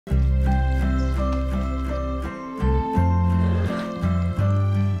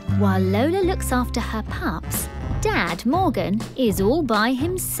While Lola looks after her pups, Dad, Morgan, is all by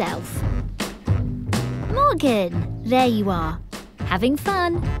himself. Morgan, there you are. Having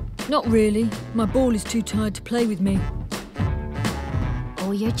fun? Not really. My ball is too tired to play with me.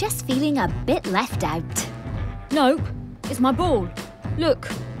 Or you're just feeling a bit left out. Nope, it's my ball. Look,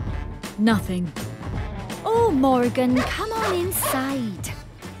 nothing. Oh, Morgan, come on inside.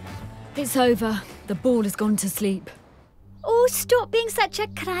 It's over. The ball has gone to sleep. Oh, stop being such a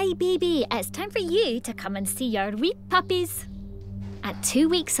crybaby. It's time for you to come and see your wee puppies. At 2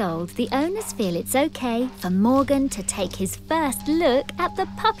 weeks old, the owners feel it's okay for Morgan to take his first look at the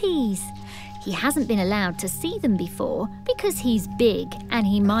puppies. He hasn't been allowed to see them before because he's big and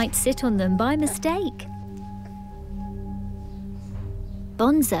he might sit on them by mistake.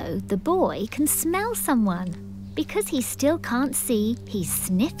 Bonzo, the boy, can smell someone. Because he still can't see, he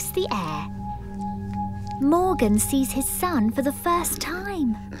sniffs the air. Morgan sees his son for the first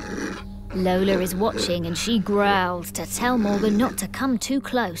time. Lola is watching and she growls to tell Morgan not to come too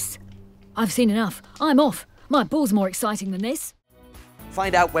close. I've seen enough. I'm off. My ball's more exciting than this.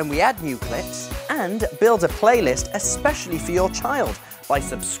 Find out when we add new clips and build a playlist especially for your child by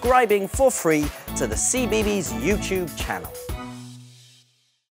subscribing for free to the CBeebies YouTube channel.